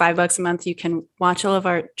 And for $5 a month, you can watch all of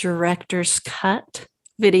our director's cut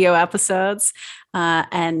video episodes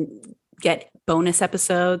and get bonus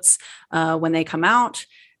episodes when they come out.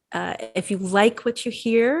 If you like what you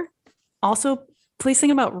hear, also please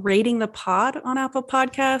think about rating the pod on Apple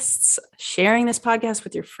Podcasts, sharing this podcast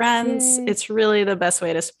with your friends. Yay. It's really the best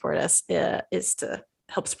way to support us is to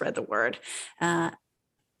help spread the word.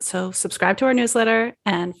 So subscribe to our newsletter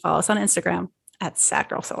and follow us on Instagram at Sad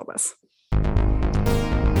Girl Syllabus.